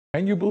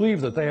Can you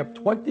believe that they have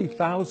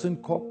 20,000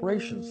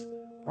 corporations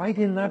right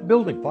in that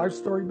building,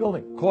 five-story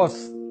building? Of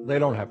course, they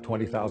don't have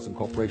 20,000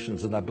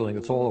 corporations in that building.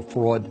 It's all a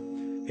fraud.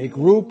 A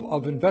group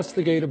of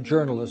investigative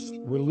journalists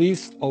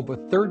released over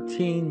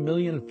 13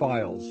 million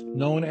files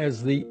known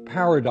as the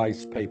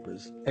Paradise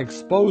Papers,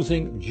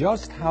 exposing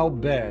just how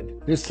bad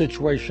this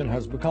situation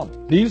has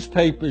become. These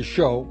papers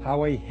show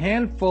how a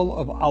handful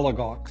of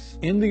oligarchs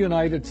in the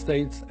United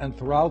States and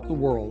throughout the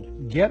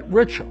world get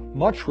richer,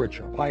 much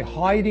richer, by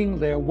hiding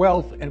their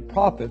wealth and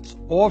profits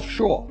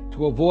offshore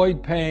to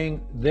avoid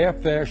paying their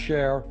fair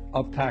share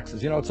of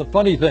taxes. You know, it's a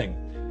funny thing.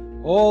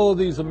 All of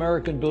these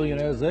American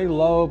billionaires, they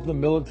love the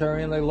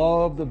military and they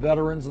love the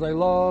veterans and they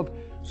love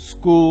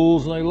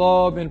schools and they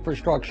love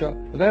infrastructure,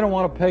 but they don't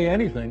want to pay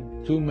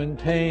anything to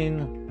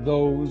maintain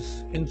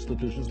those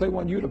institutions. They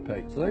want you to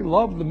pay. So they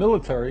love the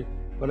military,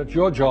 but it's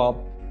your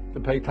job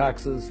to pay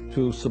taxes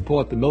to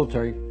support the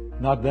military,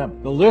 not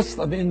them. The list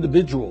of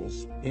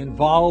individuals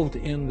involved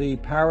in the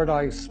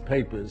Paradise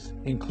Papers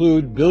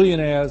include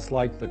billionaires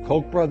like the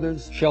Koch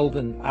brothers,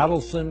 Sheldon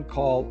Adelson,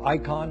 Carl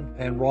Icahn,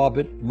 and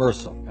Robert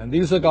Mercer. And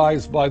these are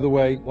guys, by the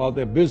way, while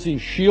they're busy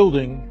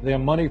shielding their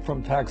money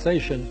from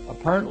taxation,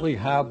 apparently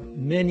have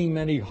many,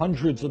 many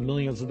hundreds of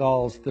millions of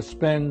dollars to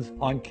spend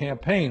on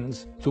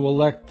campaigns to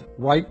elect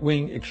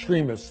right-wing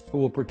extremists who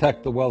will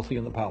protect the wealthy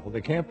and the powerful.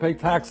 They can't pay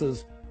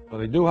taxes, but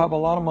they do have a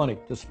lot of money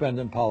to spend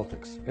in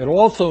politics. It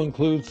also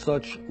includes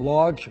such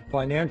large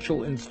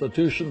financial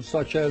institutions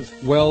such as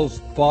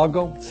Wells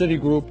Fargo,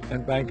 Citigroup,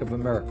 and Bank of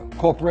America.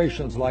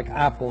 Corporations like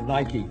Apple,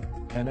 Nike,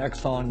 and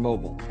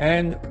ExxonMobil.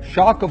 And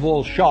shock of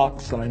all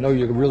shocks, and I know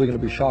you're really going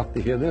to be shocked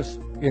to hear this,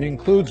 it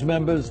includes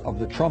members of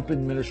the Trump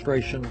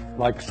administration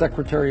like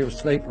Secretary of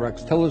State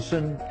Rex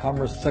Tillerson,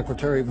 Commerce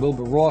Secretary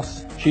Wilbur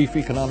Ross, Chief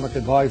Economic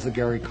Advisor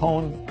Gary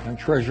Cohn, and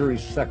Treasury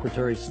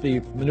Secretary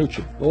Steve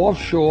Mnuchin.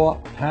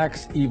 Offshore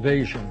tax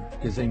evasion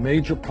is a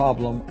major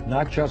problem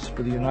not just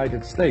for the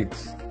United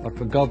States, but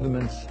for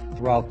governments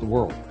throughout the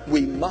world.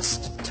 We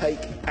must take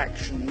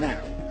action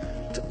now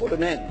to put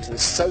an end to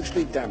this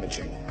socially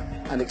damaging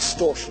and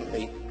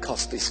extortionately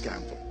costly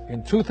scandal.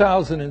 In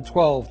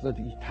 2012,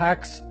 the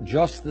Tax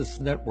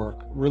Justice Network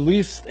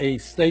released a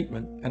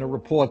statement and a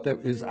report that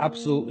is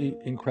absolutely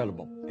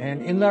incredible.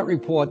 And in that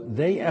report,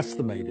 they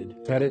estimated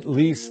that at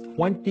least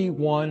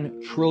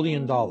 $21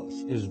 trillion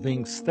is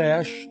being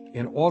stashed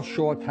in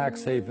offshore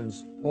tax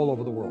havens all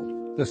over the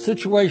world. The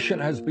situation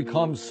has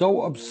become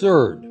so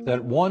absurd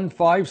that one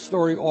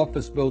five-story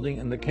office building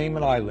in the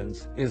Cayman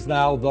Islands is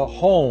now the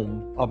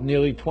home of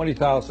nearly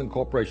 20,000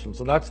 corporations.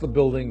 So that's the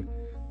building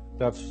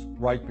that's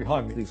right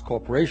behind me. These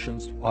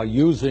corporations are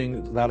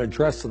using that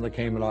address in the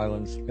Cayman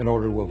Islands in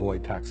order to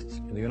avoid taxes.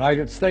 In the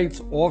United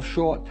States,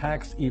 offshore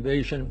tax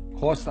evasion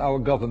costs our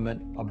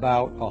government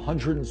about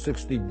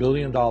 $160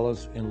 billion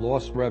in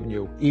lost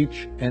revenue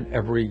each and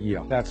every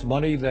year. That's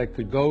money that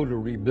could go to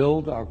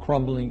rebuild our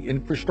crumbling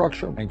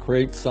infrastructure and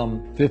create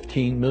some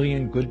 15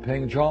 million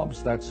good-paying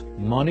jobs. That's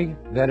money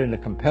that in a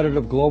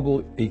competitive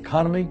global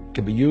economy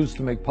can be used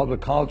to make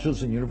public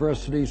colleges and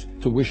universities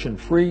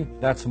tuition-free.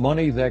 That's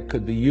money that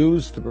could be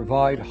used to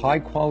provide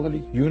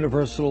high-quality,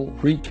 universal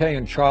pre-K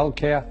and child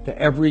care to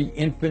every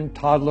infant,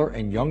 toddler,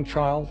 and young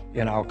child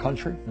in our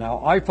country.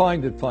 Now, I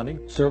find it funny,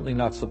 certainly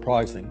not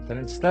surprising, that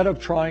instead of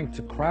trying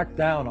to crack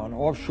down on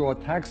offshore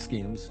tax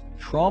schemes,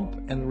 Trump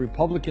and the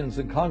Republicans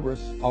in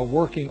Congress are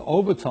working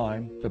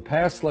overtime to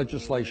pass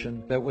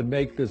legislation that would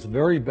make this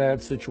very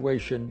bad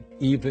situation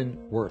even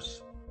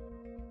worse.